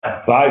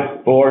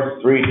Five, four,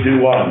 three, two,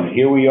 one.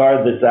 Here we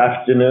are this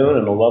afternoon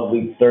on a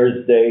lovely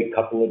Thursday,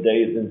 couple of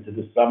days into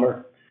the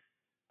summer.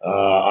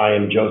 I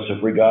am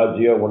Joseph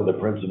Rigazio, one of the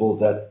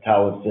principals at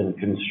Taliesin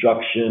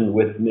Construction.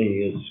 With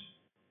me is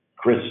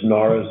Chris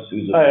Norris,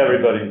 who's a Hi,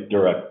 everybody.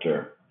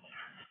 director.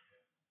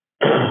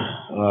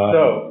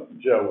 So,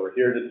 Joe, we're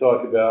here to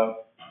talk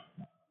about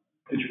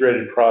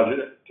integrated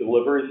project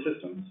delivery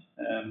systems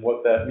and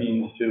what that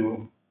means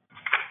to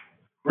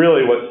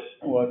really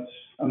what's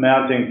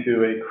amounting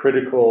to a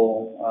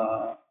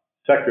critical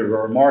sector of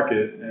our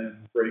market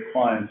and great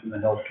clients in the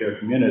healthcare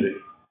community.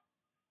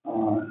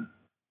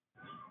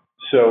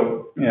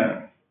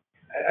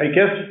 I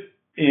guess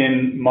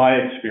in my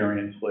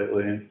experience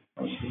lately,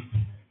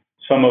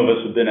 some of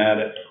us have been at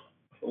it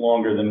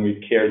longer than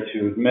we care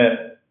to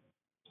admit,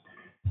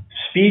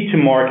 speed to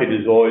market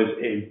is always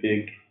a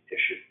big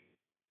issue.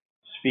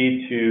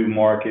 Speed to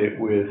market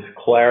with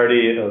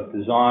clarity of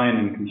design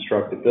and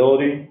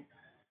constructability,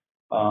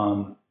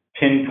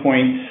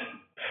 pinpoint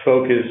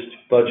focused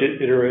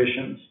budget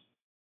iterations,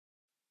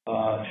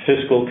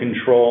 fiscal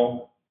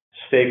control,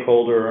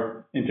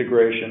 stakeholder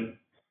integration.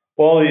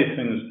 All these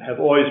things have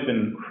always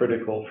been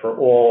critical for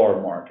all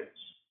our markets.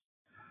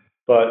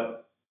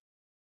 But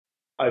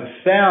I've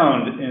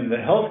found in the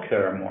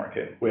healthcare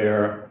market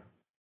where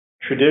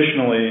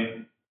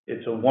traditionally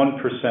it's a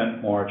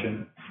 1%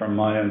 margin, from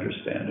my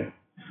understanding,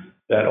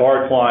 that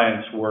our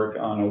clients work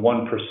on a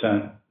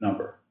 1%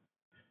 number,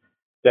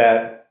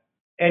 that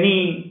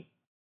any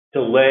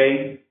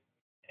delay,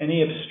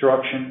 any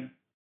obstruction,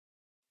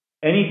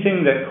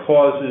 anything that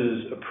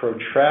causes a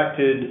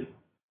protracted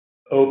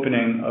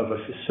opening of a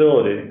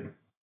facility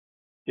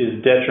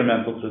is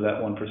detrimental to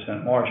that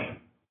 1% margin.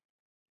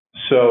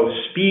 So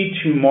speed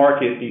to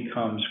market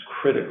becomes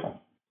critical.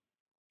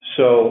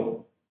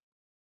 So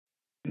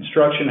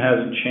construction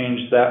hasn't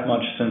changed that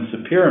much since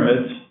the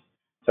pyramids.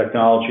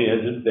 Technology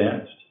has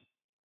advanced.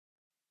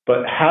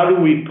 But how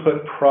do we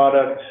put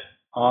product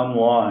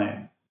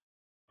online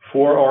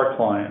for our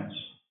clients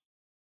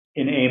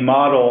in a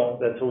model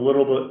that's a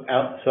little bit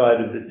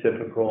outside of the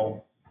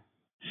typical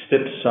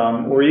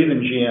STIP-SUM or even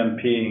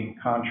GMP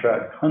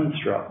contract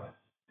construct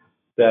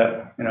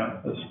that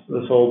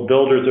this old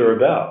builders are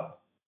about?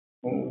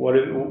 What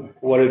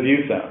have you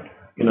found?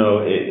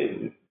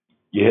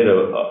 You hit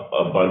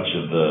a bunch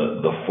of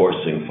the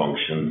forcing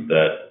functions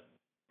that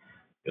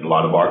a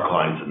lot of our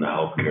clients in the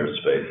healthcare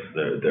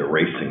space, they're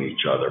racing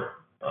each other.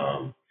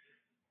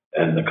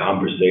 And the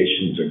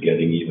conversations are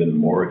getting even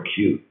more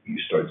acute. You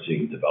start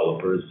seeing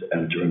developers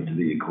enter into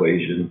the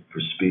equation for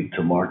speed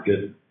to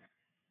market.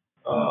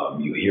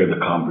 You hear the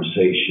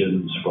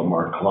conversations from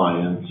our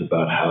clients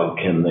about how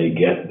can they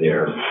get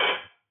their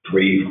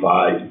 3,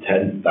 5,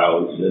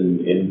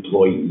 10,000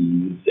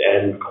 employees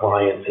and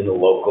clients in a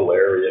local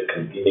area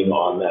competing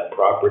on that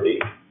property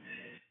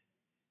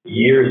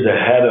years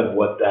ahead of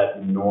what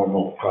that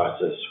normal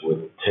process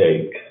would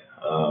take.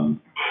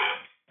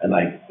 And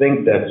I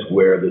think that's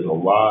where there's a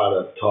lot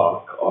of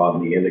talk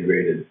on the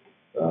integrated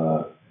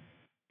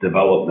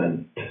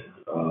development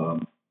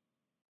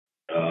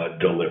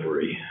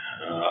delivery.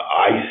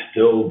 I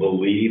still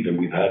believe, and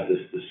we've had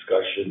this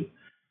discussion,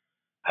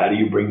 how do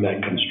you bring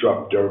that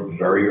constructor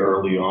very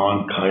early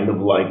on, kind of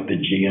like the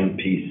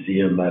GMP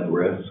CM at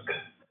risk,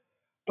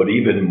 but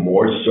even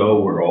more so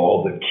where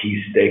all the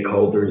key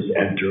stakeholders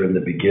enter in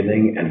the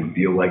beginning and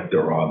feel like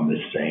they're on the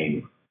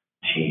same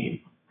team.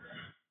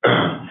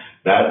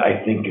 That,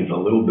 I think, is a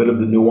little bit of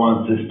the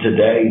nuances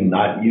today,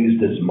 not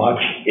used as much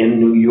in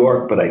New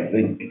York, but I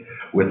think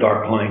with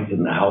our clients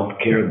in the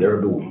healthcare,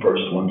 they're the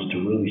first ones to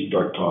really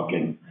start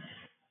talking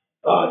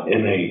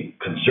in a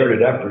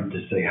concerted effort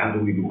to say, how do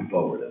we move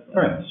forward?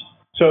 Right.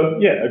 So,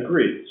 yeah,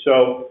 agreed.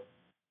 So,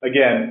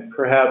 again,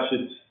 perhaps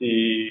it's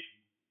the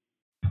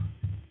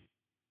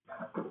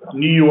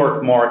New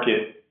York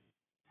market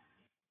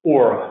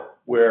aura,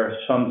 where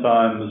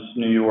sometimes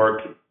New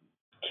York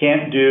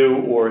can't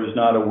do or is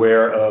not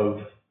aware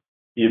of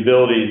the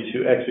ability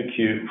to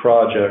execute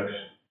projects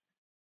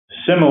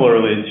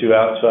similarly to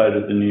outside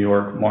of the New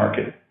York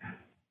market.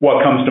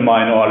 What comes to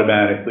mind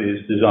automatically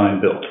is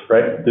design build,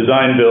 right?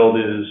 Design build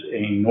is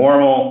a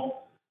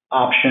normal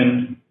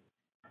option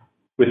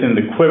within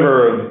the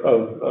quiver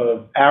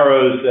of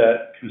arrows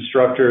that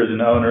constructors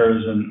and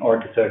owners and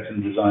architects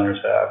and designers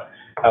have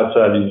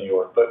outside of New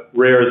York, but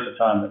rare is the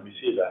time that we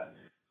see that.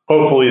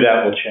 Hopefully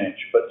that will change,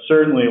 but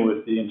certainly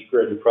with the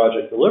integrated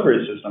project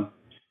delivery system,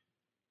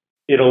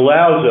 it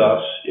allows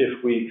us,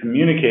 if we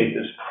communicate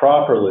this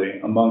properly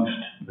amongst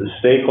the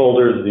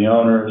stakeholders, the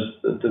owners,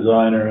 the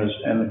designers,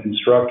 and the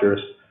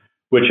constructors,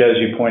 which, as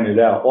you pointed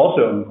out,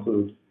 also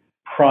include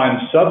prime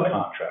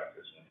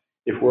subcontractors.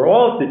 If we're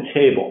all at the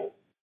table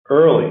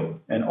early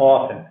and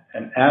often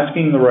and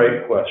asking the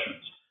right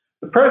questions,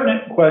 the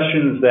pertinent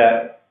questions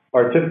that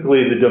are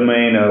typically the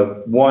domain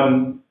of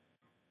one,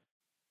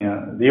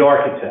 the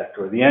architect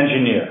or the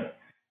engineer,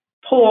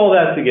 pull all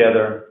that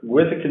together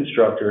with the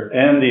constructor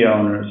and the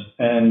owners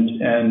and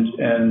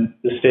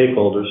the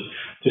stakeholders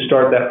to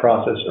start that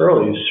process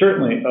early is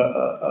certainly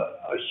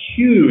a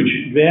huge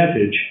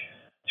advantage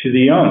to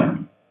the owner.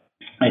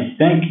 I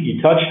think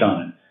you touched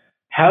on it.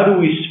 How do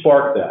we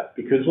spark that?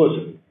 Because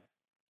listen,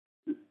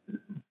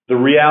 the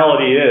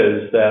reality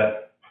is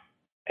that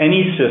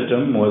any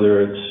system,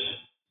 whether it's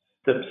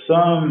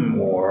STIP-SUM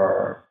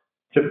or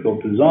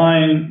typical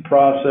design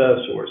process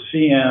or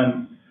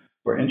CM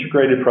or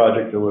integrated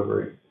project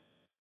delivery,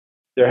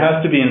 there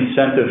has to be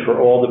incentive for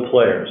all the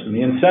players. And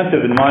the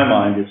incentive in my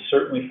mind is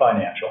certainly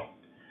financial.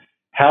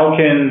 How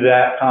can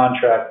that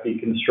contract be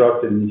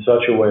constructed in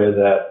such a way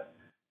that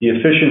the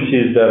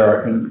efficiencies that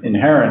are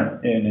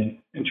inherent in an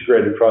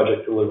integrated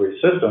project delivery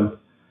system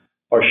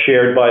are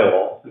shared by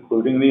all,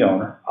 including the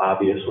owner,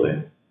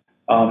 obviously,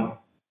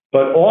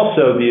 but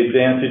also the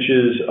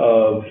advantages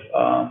of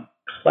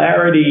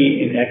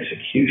clarity in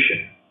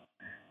execution,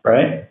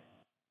 right?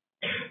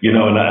 You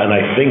know, and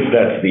I think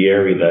that's the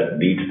area that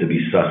needs to be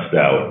sussed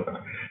out.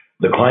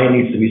 The client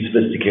needs to be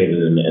sophisticated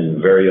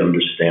and very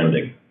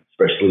understanding,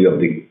 especially of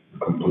the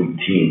complete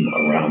team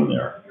around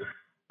there.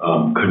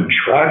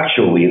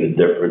 Contractually, the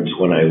difference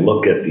when I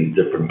look at these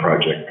different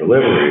project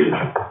deliveries,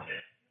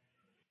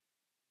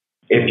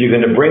 if you're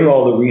going to bring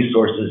all the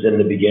resources in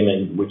the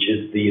beginning, which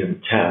is the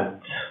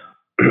intent,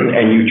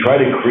 and you try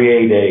to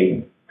create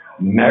a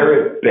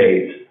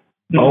merit-based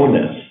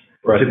bonus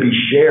to be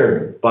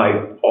shared by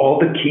all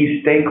the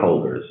key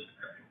stakeholders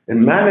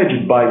and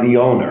managed by the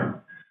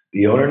owner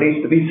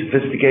needs to be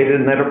sophisticated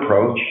in that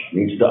approach,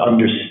 needs to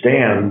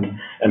understand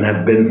and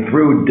have been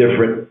through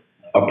different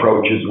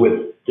approaches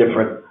with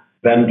different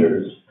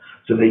vendors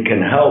so they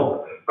can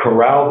help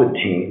corral the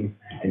team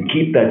and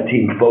keep that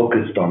team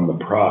focused on the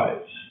prize.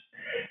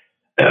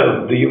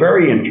 You're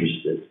very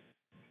interested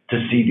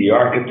to see the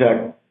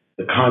architect,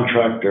 the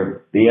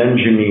contractor, the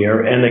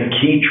engineer, and a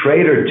key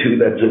trade or two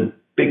that's a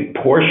big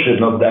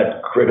portion of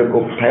that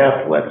critical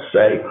path, let's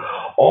say,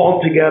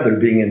 all together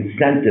being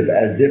incentive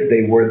as if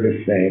they were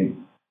the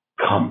same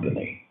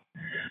company.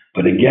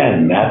 But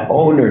again, that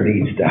owner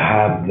needs to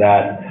have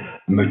that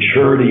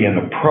maturity and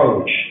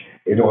approach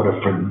in order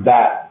for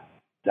that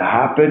to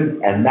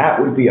happen, and that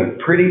would be a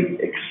pretty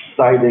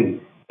exciting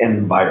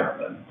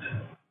environment.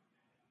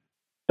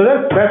 So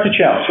that's a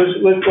challenge.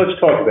 Let's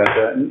talk about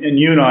that. And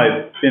you and I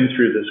have been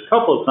through this a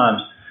couple of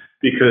times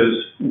because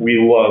we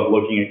love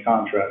looking at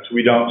contracts.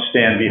 We don't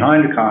stand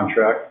behind a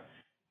contract.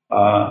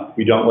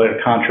 We don't let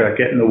a contract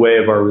get in the way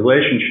of our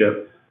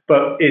relationship.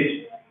 But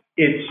it's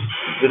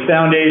the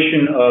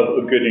foundation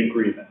of a good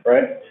agreement,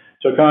 right?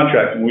 So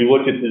contracting, we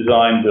look at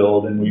design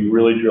build and we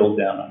really drill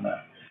down on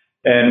that.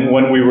 And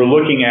when we were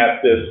looking at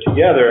this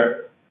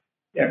together,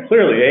 yeah,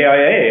 clearly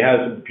AIA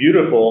has a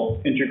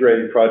beautiful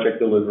integrated project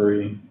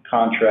delivery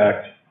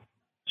contract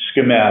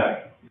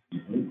schematic.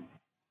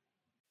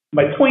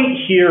 My point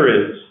here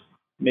is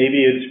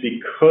maybe it's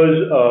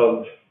because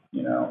of,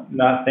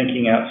 not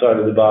thinking outside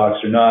of the box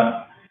or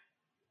not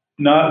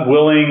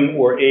willing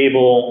or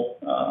able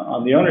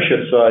on the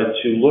ownership side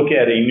to look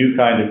at a new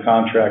kind of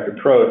contract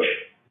approach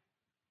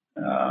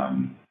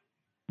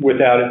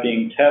without it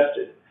being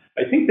tested.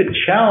 I think the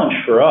challenge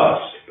for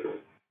us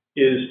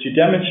is to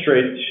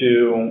demonstrate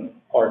to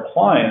our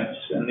clients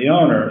and the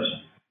owners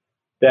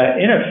that,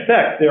 in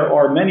effect, there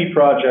are many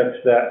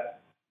projects that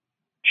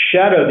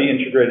shadow the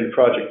integrated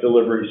project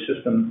delivery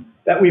system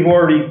that we've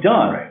already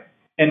done, right,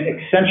 and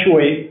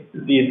accentuate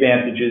the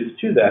advantages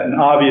to that. And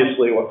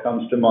obviously what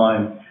comes to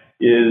mind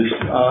is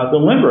the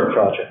Lindbergh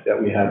project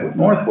that we had with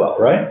Northwell,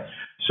 right?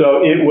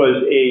 So it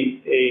was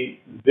a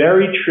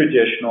very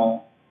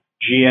traditional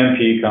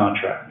GMP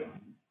contract.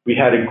 We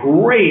had a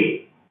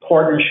great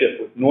partnership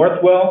with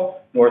Northwell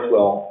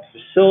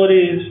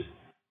Facilities,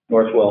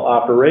 Northwell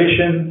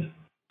Operations.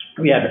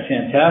 We had a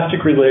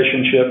fantastic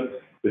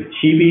relationship with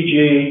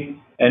TBG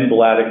and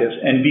Bladicus.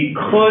 And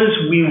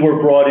because we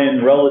were brought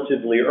in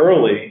relatively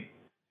early,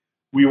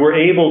 we were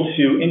able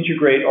to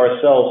integrate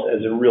ourselves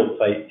as a real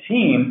tight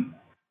team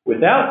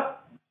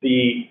without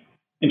the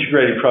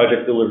integrated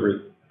project delivery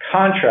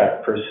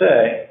contract per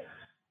se,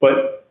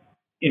 but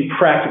in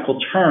practical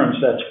terms,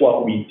 that's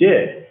what we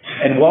did.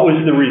 And what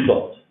was the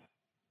result?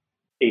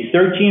 A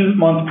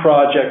 13-month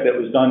project that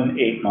was done in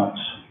 8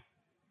 months.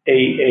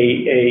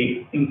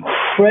 A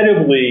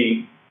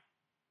incredibly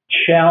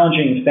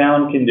challenging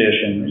found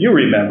condition. You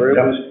remember, it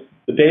was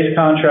the base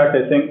contract,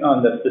 I think,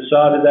 on the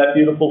facade of that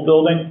beautiful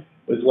building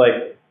was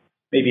like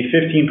maybe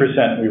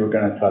 15% we were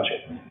going to touch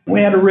it.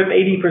 We had to rip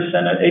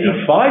 85%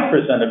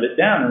 of it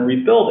down and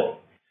rebuild it.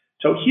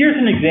 So here's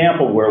an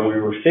example where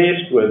we were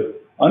faced with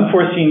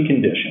unforeseen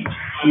conditions.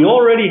 We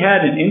already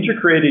had an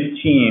integrated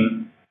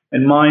team,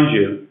 and mind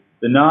you,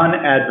 the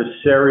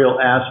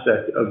non-adversarial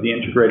aspect of the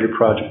integrated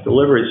project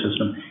delivery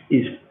system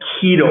is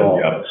key to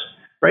all of this,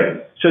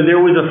 right? So there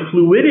was a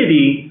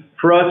fluidity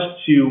for us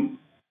to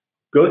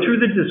go through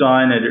the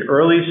design at an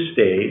early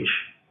stage.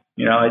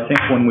 I think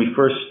when we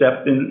first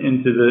stepped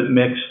into the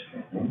mix,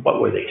 what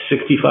were they,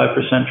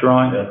 65%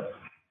 drawing? Yeah.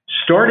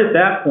 Start at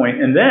that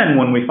point, and then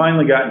when we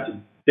finally got into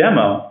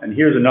demo, and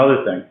here's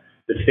another thing,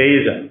 the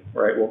phasing,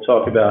 right? We'll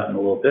talk about in a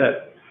little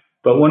bit.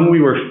 But when we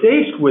were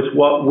faced with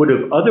what would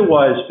have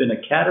otherwise been a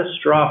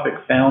catastrophic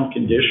found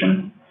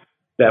condition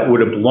that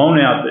would have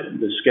blown out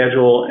the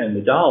schedule and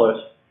the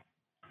dollars,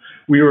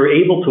 we were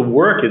able to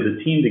work as a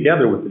team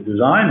together with the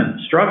design and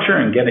the structure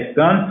and get it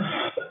done,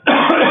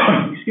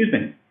 excuse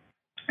me,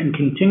 and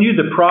continue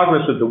the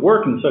progress of the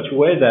work in such a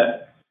way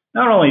that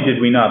not only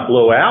did we not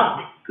blow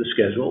out the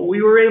schedule,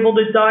 we were able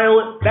to dial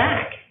it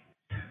back.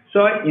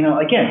 So,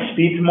 again,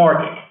 speed to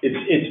market.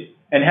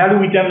 And how do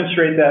we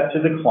demonstrate that to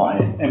the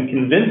client and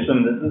convince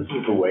them that this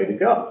is the way to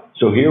go?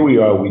 So here we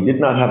are. We did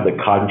not have the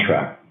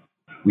contract.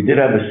 We did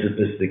have a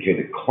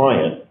sophisticated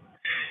client.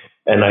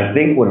 And I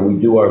think when we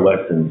do our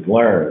lessons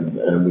learned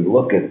and we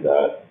look at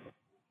that,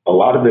 a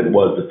lot of it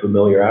was the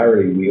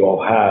familiarity we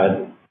all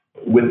had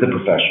with the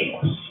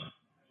professionals.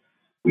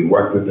 We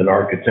worked with an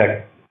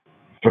architect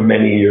for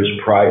many years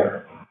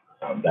prior.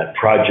 That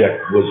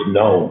project was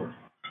known.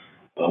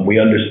 We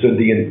understood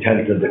the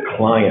intent of the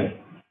client.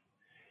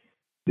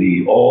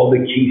 All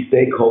the key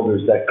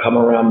stakeholders that come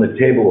around the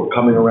table were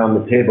coming around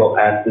the table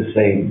at the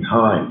same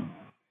time.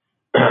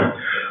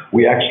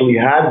 We actually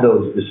had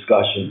those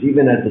discussions,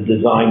 even at the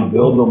design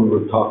build, when we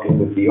were talking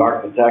with the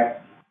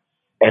architect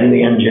and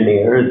the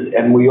engineers,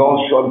 and we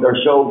all shrugged our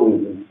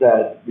shoulders and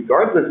said,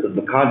 regardless of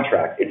the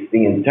contract, it's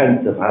the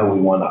intent of how we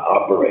want to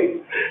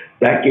operate.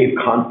 That gave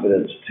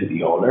confidence to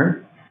the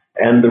owner,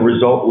 and the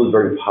result was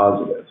very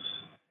positive.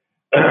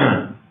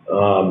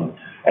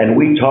 And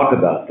we talk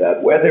about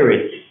that, whether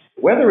it's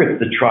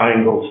the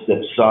triangle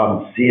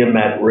STIPSUM, CM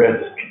at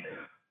risk,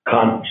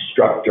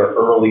 constructor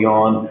early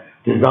on,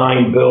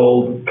 design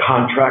build,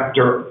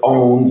 contractor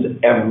owns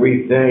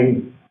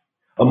everything,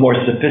 a more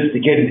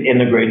sophisticated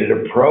integrated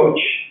approach.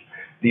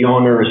 The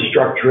owner is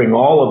structuring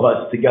all of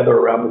us together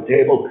around the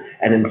table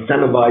and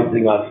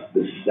incentivizing us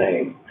the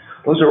same.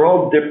 Those are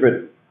all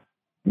different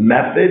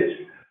methods,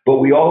 but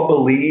we all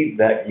believe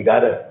that you got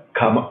to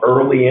come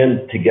early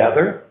in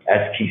together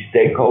as key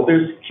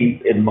stakeholders,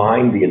 keep in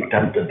mind the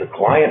intent of the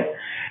client,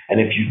 and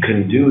if you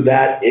can do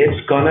that,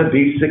 it's going to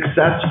be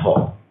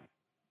successful.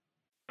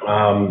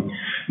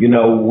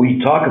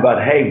 We talk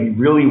about, hey, we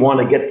really want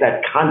to get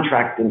that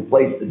contract in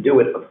place to do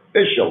it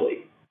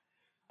officially.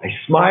 I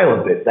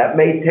smile a bit. That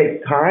may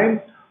take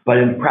time, but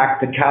in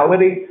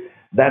practicality,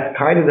 that's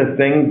kind of the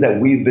things that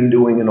we've been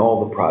doing in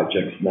all the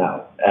projects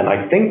now. And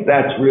I think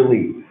that's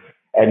really,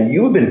 and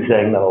you've been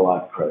saying that a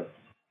lot, Chris.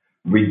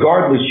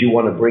 Regardless, you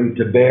want to bring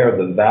to bear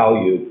the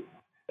value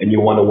and you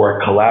want to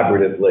work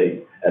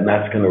collaboratively, and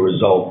that's going to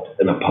result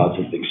in a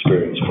positive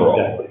experience for all.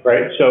 Exactly,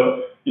 right?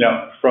 So,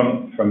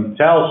 from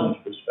Talison's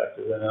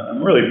perspective, and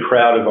I'm really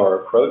proud of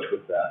our approach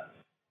with that,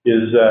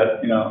 is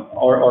that,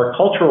 our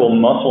cultural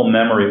muscle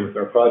memory with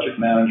our project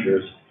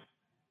managers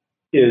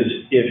is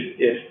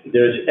if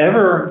there's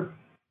ever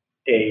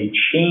a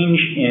change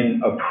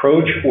in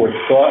approach or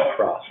thought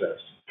process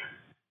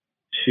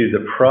to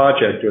the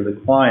project or the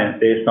client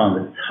based on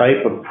the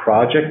type of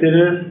project it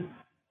is,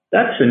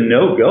 that's a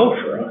no-go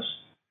for us.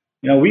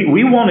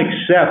 We won't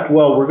accept,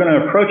 well, we're going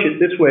to approach it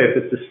this way if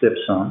it's a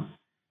STIPSUM,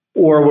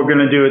 or we're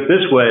going to do it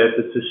this way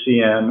if it's a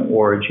CM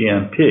or a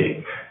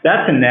GMP.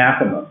 That's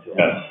anathema to us.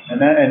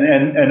 Yes.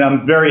 And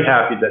I'm very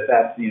happy that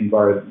that's the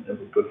environment that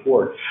we put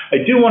forward.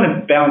 I do want to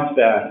bounce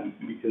back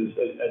because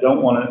I don't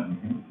want to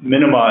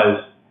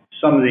minimize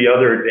some of the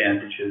other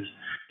advantages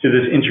to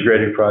this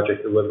integrated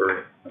project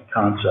delivery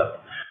concept.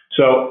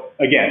 So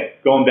again,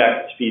 going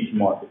back to speed to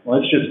market,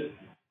 let's just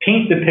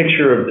paint the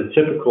picture of the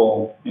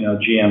typical,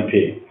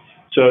 GMP.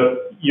 So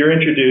you're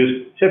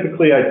introduced,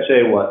 typically I'd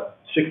say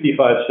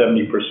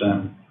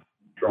 65–70%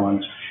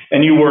 drawings,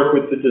 and you work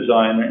with the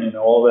designer and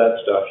all that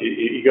stuff.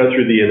 You go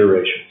through the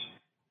iterations.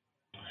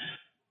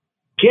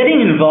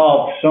 Getting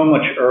involved so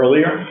much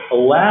earlier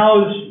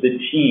allows the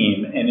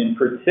team, and in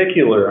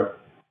particular,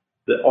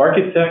 the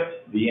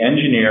architect, the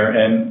engineer,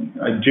 and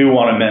I do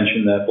want to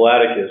mention that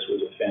Vladikis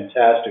was a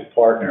fantastic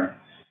partner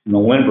in the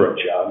Lindbrook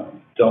job.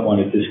 Don't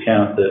want to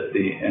discount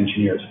the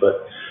engineers,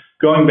 but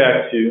going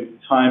back to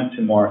time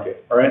to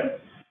market, all right?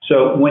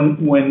 So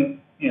when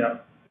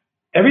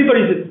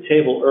everybody's at the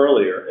table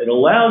earlier, it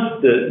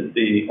allows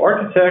the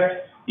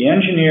architect, the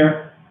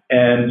engineer,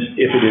 and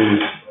if it is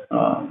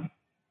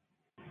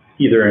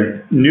either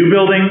a new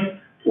building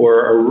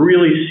or a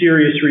really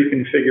serious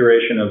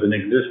reconfiguration of an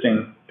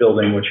existing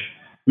building, which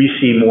we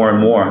see more and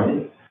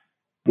more,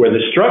 where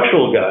the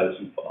structural guy is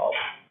involved,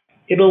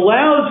 it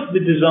allows the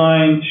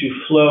design to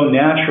flow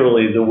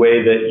naturally the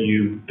way that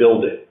you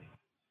build it.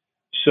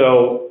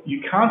 So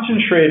you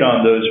concentrate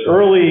on those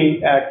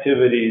early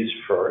activities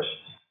first,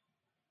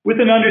 with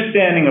an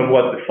understanding of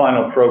what the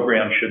final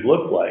program should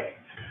look like.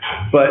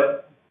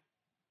 But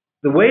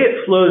the way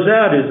it flows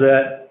out is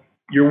that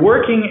you're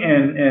working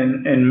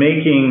and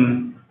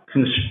making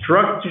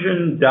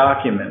construction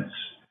documents,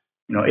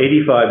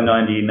 85,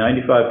 90,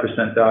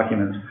 95%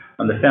 documents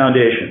on the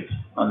foundations,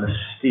 on the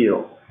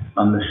steel,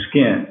 on the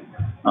skin,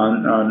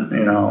 on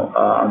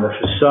the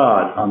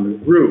facade, on the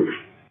roof,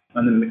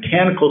 on the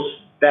mechanical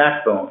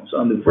backbones,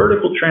 on the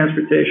vertical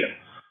transportation.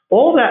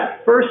 All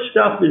that first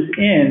stuff is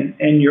in,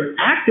 and you're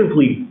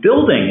actively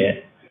building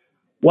it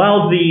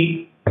while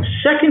the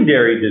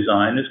secondary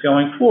design is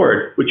going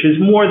forward, which is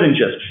more than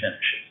just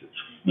finishes.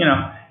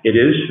 It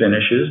is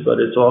finishes, but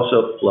it's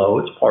also flow,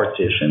 it's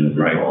partitions,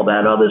 Right. it's all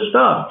that other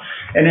stuff.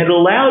 And it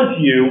allows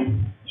you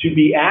to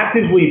be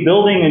actively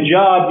building a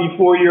job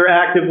before you're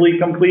actively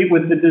complete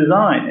with the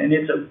design. And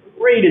it's a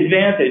great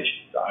advantage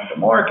on the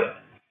market.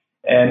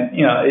 And,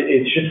 you know,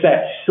 it's just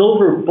that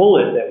silver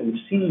bullet that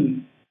we've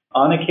seen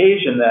on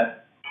occasion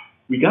that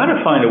we got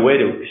to find a way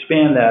to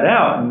expand that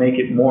out and make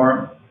it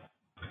more,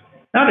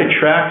 not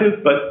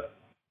attractive, but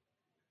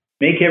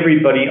make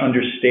everybody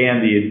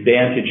understand the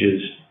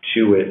advantages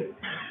to it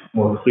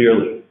more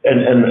clearly.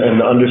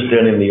 And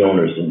understanding the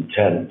owner's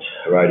intent,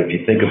 right? If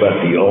you think about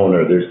the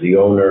owner, there's the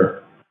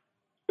owner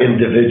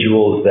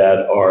individuals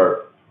that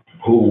are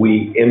who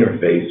we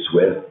interface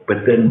with,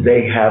 but then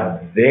they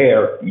have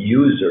their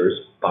users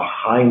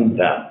behind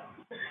them.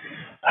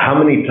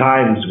 How many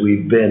times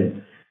we've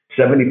been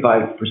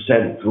 75%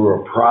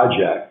 through a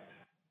project,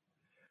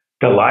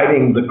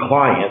 delighting the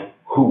client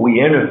who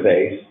we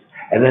interface,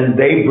 and then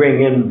they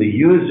bring in the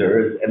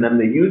users, and then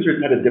the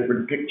users had a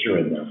different picture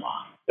in their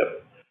mind.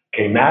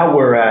 Okay, now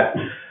we're at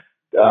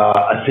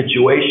a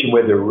situation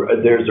where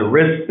there's a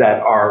risk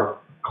that our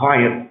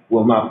client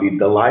will not be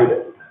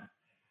delighted.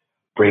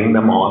 Bring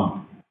them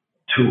on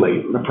too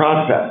late in the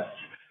process.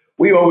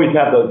 We always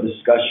have those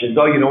discussions.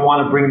 Oh, you don't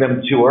want to bring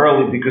them too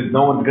early because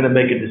no one's going to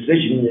make a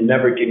decision. You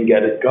never can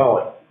get it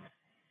going.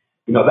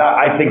 You know,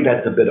 I think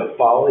that's a bit of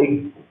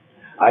folly.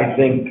 I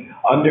think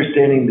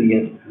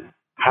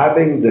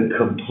having the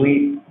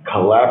complete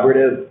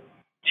collaborative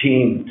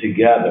team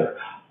together,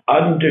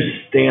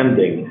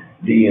 understanding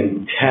the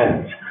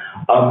intent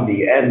of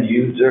the end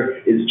user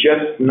is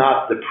just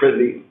not the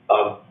privy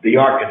of the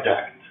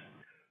architect.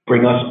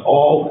 Bring us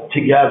all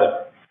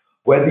together.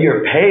 Whether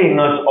you're paying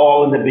us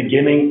all in the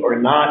beginning or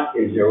not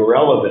is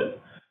irrelevant.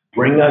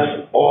 Bring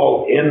us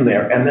all in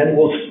there, and then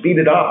we'll speed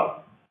it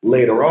up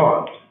later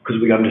on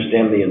because we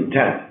understand the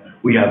intent.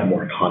 We have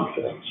more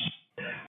confidence.